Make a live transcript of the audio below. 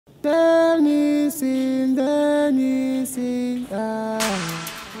Denilson, I say no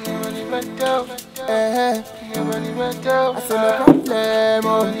problem,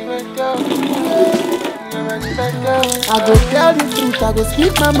 I go tell the truth, I go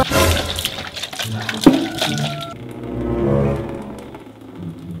speak my mind.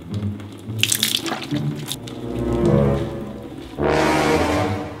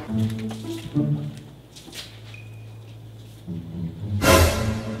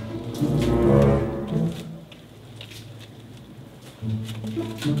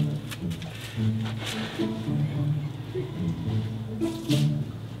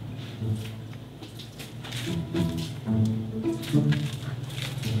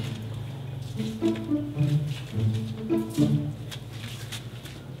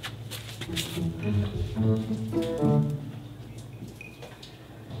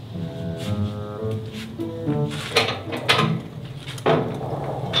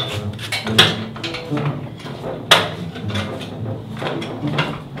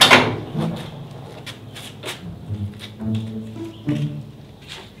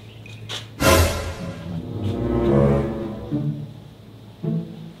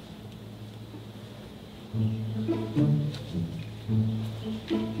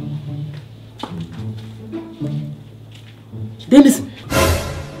 Denilson!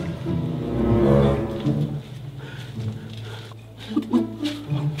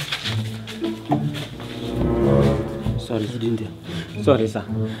 Sorry, sorry, sir.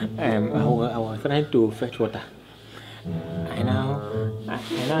 I was trying to fetch water. I now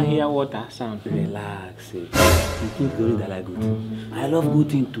hear water sound. Relax. You think you that like good thing? I love good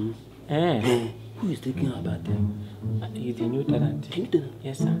thing too. Who is taking about them? He's a new tenant. New tenant?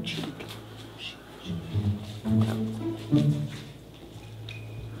 Yes, sir.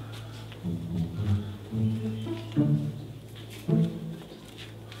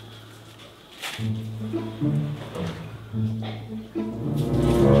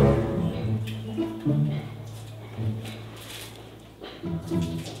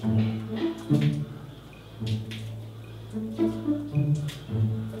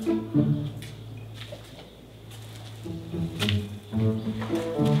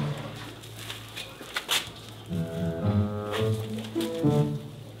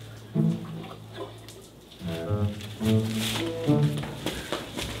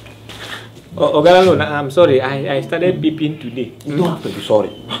 I'm sorry. I started beeping today. You don't have to be sorry.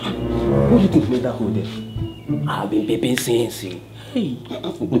 What do you think made that hole there? I've been beeping since. Hey,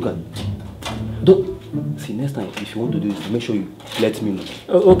 look at it. Don't see next time if you want to do this, make sure you let me know.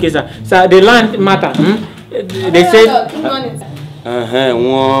 Okay, sir. Sir, the land matter. They said. Good morning, sir.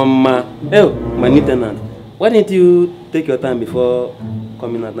 Oh, my new tenant. Why didn't you take your time before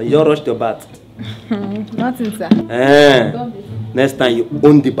coming out? Now you rushed your bath. Nothing, sir. Don't be. Next time you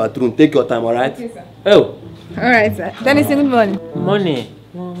own the bathroom, take your time, alright? Okay, sir. Oh. Alright, sir. Denilson, good morning. Money.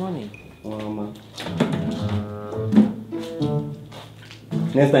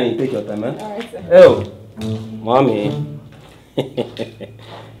 Next time you take your time, man. Alright, sir. Oh, mommy. I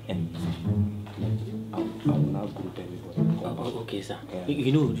will now group everybody. Okay, sir. Yeah.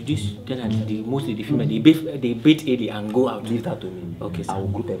 You know, this tenant, mostly the female, they bathe early and go out. Leave that to me. Okay, sir. I will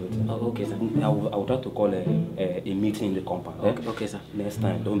group everything. Okay, sir. I will try to call a meeting in the compound. Okay, sir. Next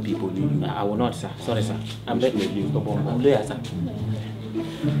time, don't people leave you. I will not, sir. Sorry, sir. I'm Let me leave. I'm there, sir.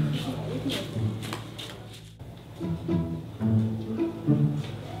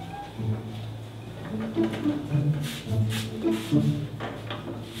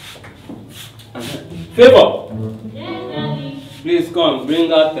 Favor! Yes, Daddy. Please come,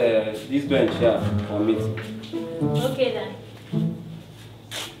 bring out this bench here for meeting. Okay, Daddy.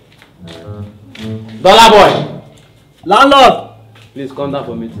 Dollar boy! Landlord! Please come down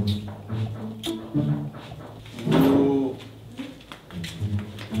for meeting.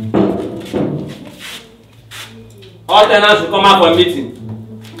 All tenants will come out for meeting.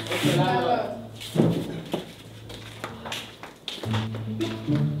 Okay, landlord.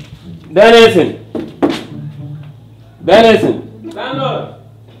 Denilson! Landlord!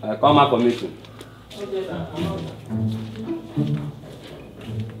 Come out for meeting. Okay, sir.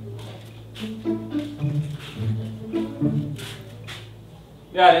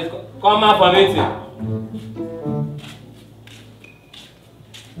 Yeah, let's come out for meeting.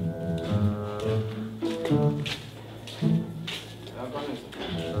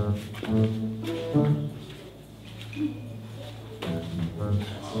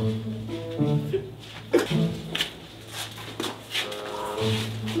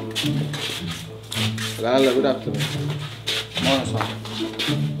 Hello, good afternoon. Morning, sir.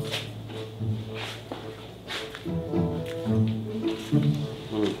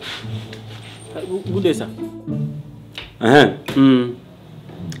 Good day, sir.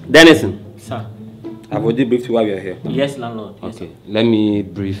 Denison, Sir. I've already briefed you while we are here. Yes, landlord. Yes, Okay, let me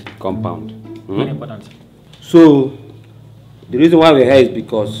brief compound. Very important. So, the reason why we're here is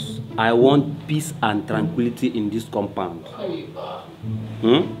because I want peace and tranquility in this compound. I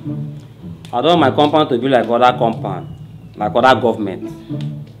don't want my compound to be like other compound, like other government.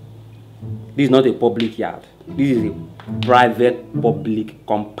 This is not a public yard. This is a private public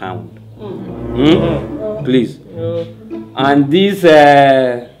compound. Please. And this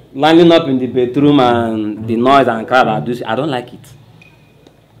lining up in the bedroom and the noise and crowd, I don't like it.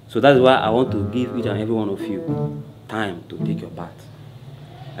 So that's why I want to give each and every one of you time to take your bath.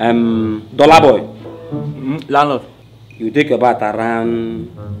 Dollar boy, Landlord. you take your bath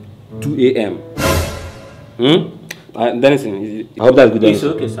around 2 a.m. Denison, I hope that's good. It's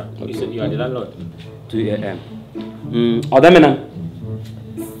okay, sir. You are the landlord. 2 a.m. Odemena,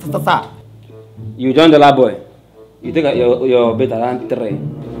 Sir. you join the lab boy. You take your bed around 3.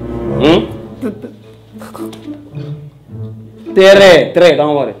 3,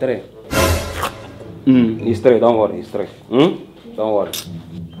 don't worry, 3. It's 3, don't worry, it's 3. Don't worry.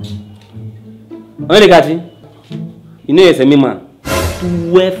 When you got it, you know it's a man.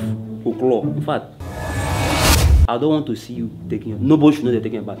 12 o'clock. In fact, I don't want to see you taking. Nobody should know they're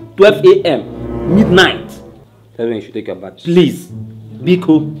taking a bath. 12 a.m. midnight. That's when you should take a bath. Please, be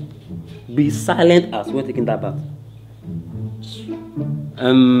cool. Be silent as we're taking that bath.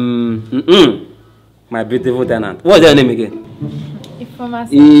 My beautiful tenant. What's your name again?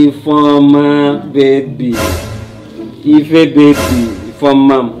 Ifoma baby. Ife baby.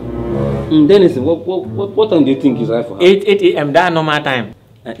 Ifoma. Denison, what time do you think is right for her? 8 a.m. That normal time.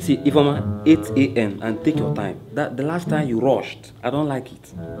 See, Ifoma, 8 a.m. and take your time. That the last time you rushed, I don't like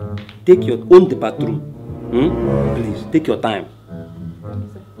it. Take your own the bathroom. Please, take your time.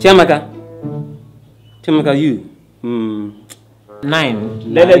 Chiamaka, you.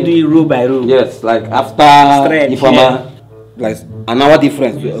 9. Let us do it rule by rule. Yes, like after Ifoma, like an hour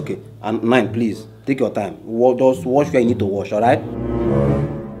difference. Okay, and 9, please. Take your time. Just wash where you need to wash, alright?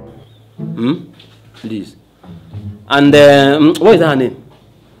 Please. And what is her name?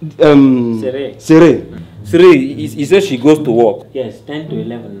 Sere. He says she goes to work. Yes, 10 to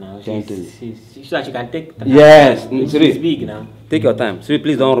 11 now. 10 to so that she can take the yes, She's big now. Take your time. Sere,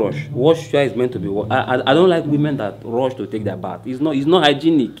 please don't rush. Wash where is meant to be washed. I don't like women that rush to take their bath. It's not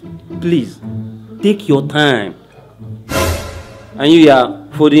hygienic. Please. Take your time. And you are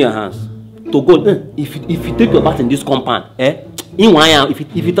folding your hands. To God, if you take your bath in this compound, in 1 hour, if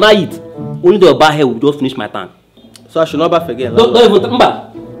you try it, only the bath here will just finish my tank. So I should not bath again. Don't even remember.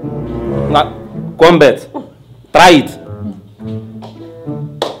 Come back. Try it.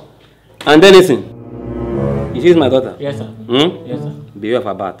 And then listen. You see my daughter? Yes, sir. Yes, sir. Beware of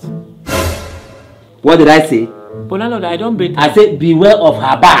her bath. What did I say? But Lord, I don't bathe. I said beware of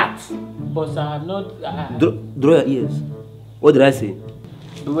her bath. But sir, I have not. Draw your ears. What did I say?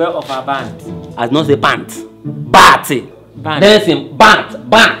 Beware of her band. I did not say pant. Bat. Band. Then listen. Bat.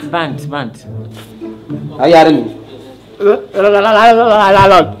 Band. Are you hearing me?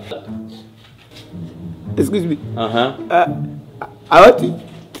 Lord. Excuse me. I want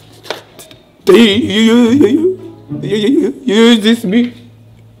to use this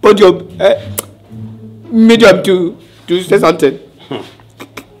podium medium to say something.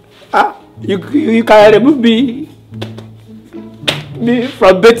 You can remove me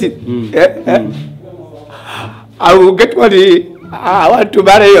from betting. I will get money. I want to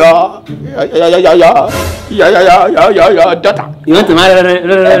marry your daughter. You want to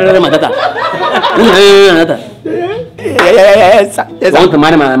marry my daughter? Yes, sir. You want to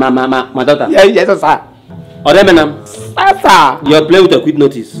marry my daughter? Yes, sir. Oremenam, Sir. you're playing with a quick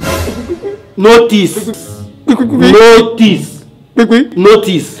notice. Notice.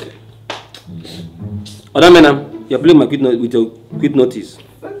 Oremenam, you're playing with a quick notice.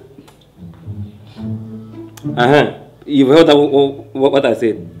 You've heard what I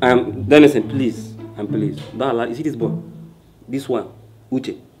said. Denison, please, please, don't allow. You see this boy? This one,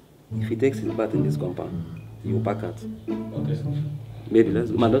 Uche. If he takes his bath in this compound, he will pack out. Okay. Maybe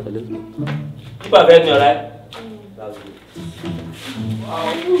let's go. My daughter, let's go. People have heard me, alright? That's good.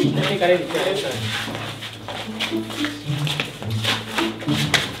 Wow. Let me carry the chair.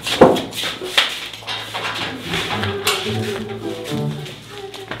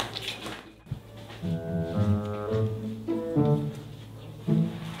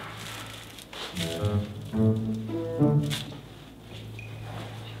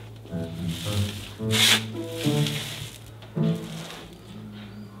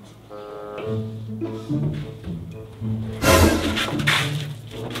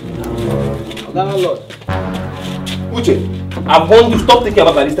 Landlord. Uche, I've warned you, stop taking your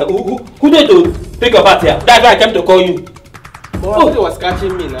bath by this time. Who did to take your bath here? That's why I came to call you. But he was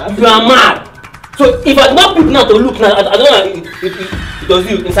catching me now. You are mad. So if I not pick now to look now, I don't know if it was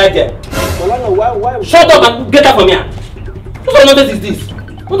you inside there. But Landlord, why? Shut up and get out from here. What kind of nonsense is this? I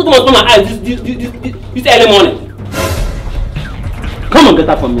want to come and open my eyes this early morning. Come on, get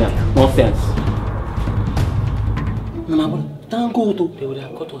out from here. Nonsense. Mama, thank God. They would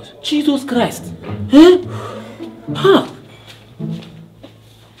have cut us. Jesus Christ. Eh? Huh?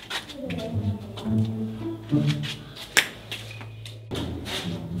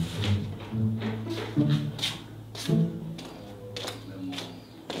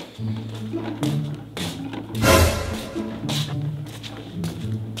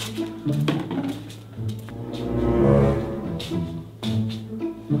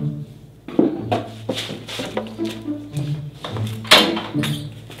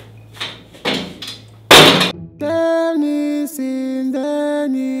 Denilson,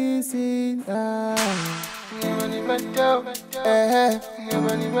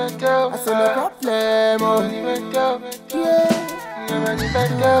 I said no problem,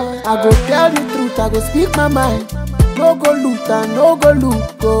 I go tell the truth, I go speak my mind. No go loot and no go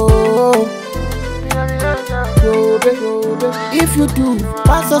look, go. If you do,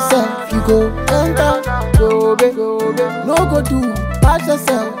 pass yourself, you go enter. No go do, pass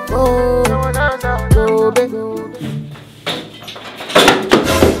yourself, go.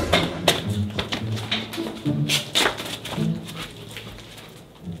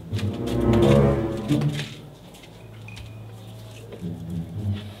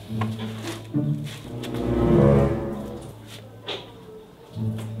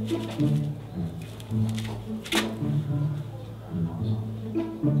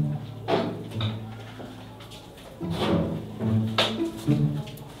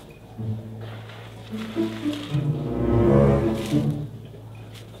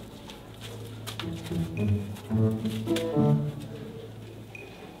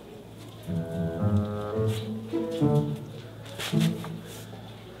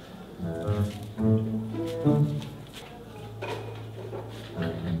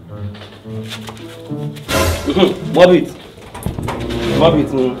 Mob it.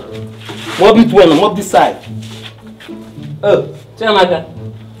 Mob it well, mob this side. Oh, Chiamaka.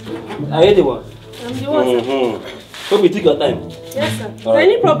 Are you the one? I'm the one, sir. Hope you take your time. Yes, sir. Is All there right.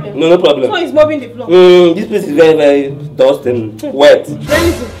 any problem? No problem. So he's mobbing the floor. This place is very, very dust and wet.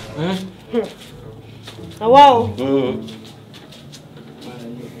 Denilson. Wow.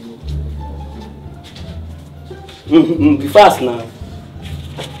 Be fast now.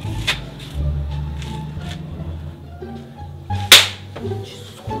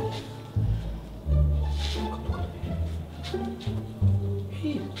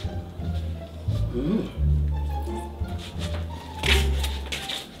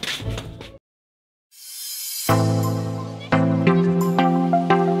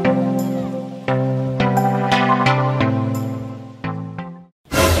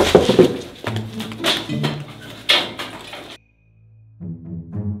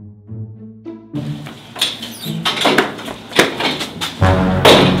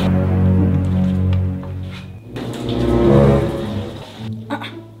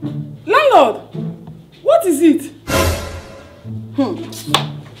 Landlord, what is it?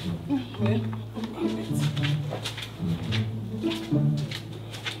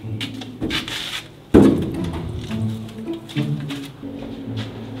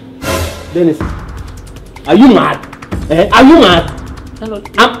 Dennis, are you mad? Are you mad?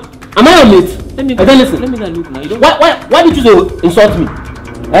 Am I your mate? Let me not look now. You don't. Why did you so insult me?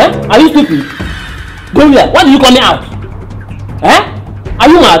 Are you stupid? Go here. Why did you call me out? Are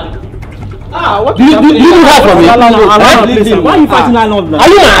you mad? What Do you move out from me? Why are you fighting landlord now? Are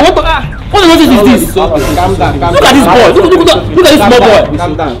you mad? What nonsense is this? Calm down. Look at this boy. Look at this small boy.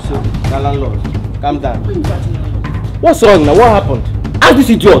 Calm down. Landlord. Calm down. What's wrong now? What happened? Ask this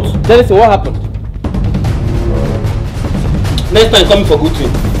idiot. Denilson, what happened? Next time, come for good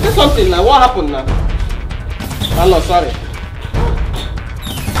thing. Say something now. What happened now? Landlord, sorry.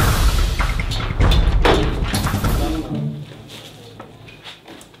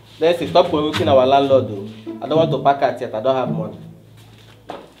 Denilson, stop provoking our landlord though. I don't want to pack out yet. I don't have money.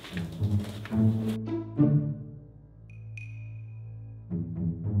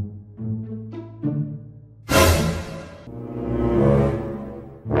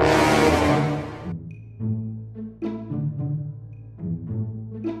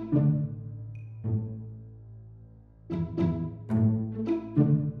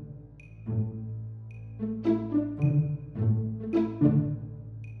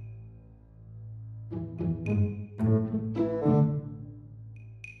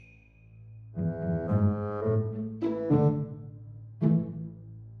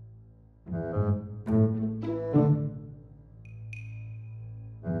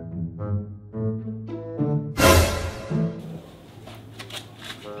 Ah,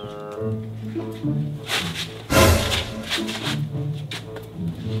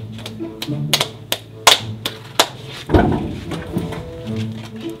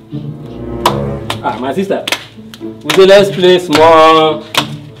 my sister. We say let's play small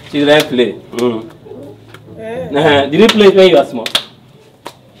children play. Did you play when you were small?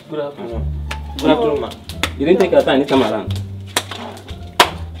 Good afternoon. Good afternoon, ma. You didn't take your time this time around.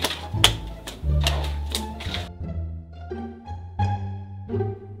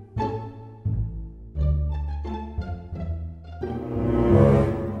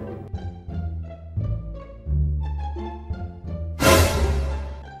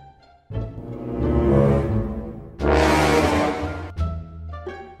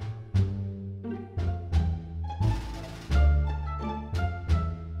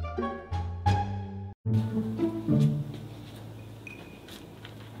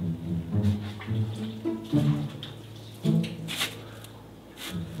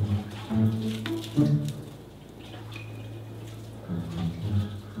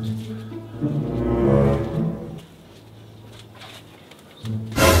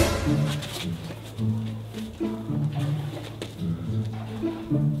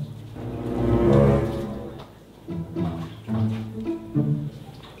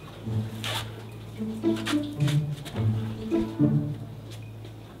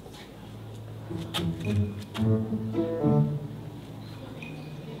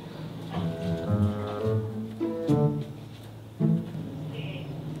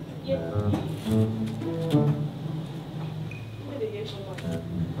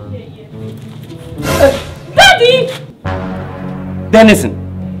 Daddy! Denilson.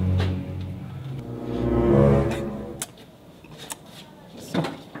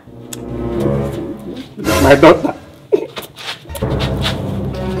 My daughter.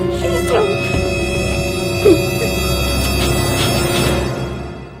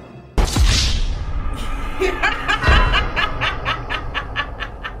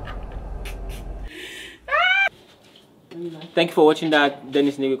 Thank you for watching that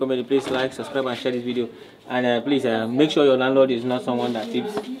Denilson Igwe Comedy. Please like, subscribe, and share this video. And please make sure your landlord is not someone that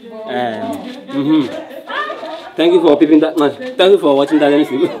tips. Thank you for peeping that much. Thank you for watching that. We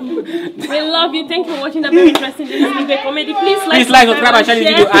love you. Thank you for watching that very interesting Denilson Igwe Comedy. Please like, subscribe, and share this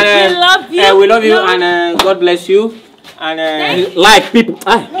video. And we love you. We love you, and God bless you. And like people,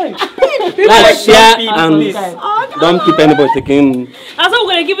 like, share, and don't keep anybody taking. That's why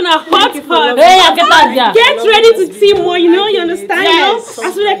we're gonna give it a hot hug. Get ready to see more. You understand? Yes. You know?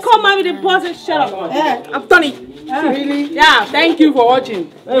 As we come out with the boss and shut up. Yeah, I'm Tony. Really? Yeah, thank you for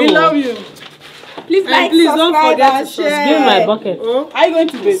watching. We love you. Please like, please don't forget to share. subscribe. Give me my bucket. Oh, are you going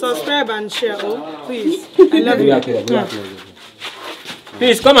to bed? Subscribe and share. Oh, please. I love you.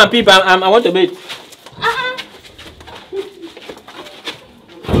 please come and peep. I want to bait.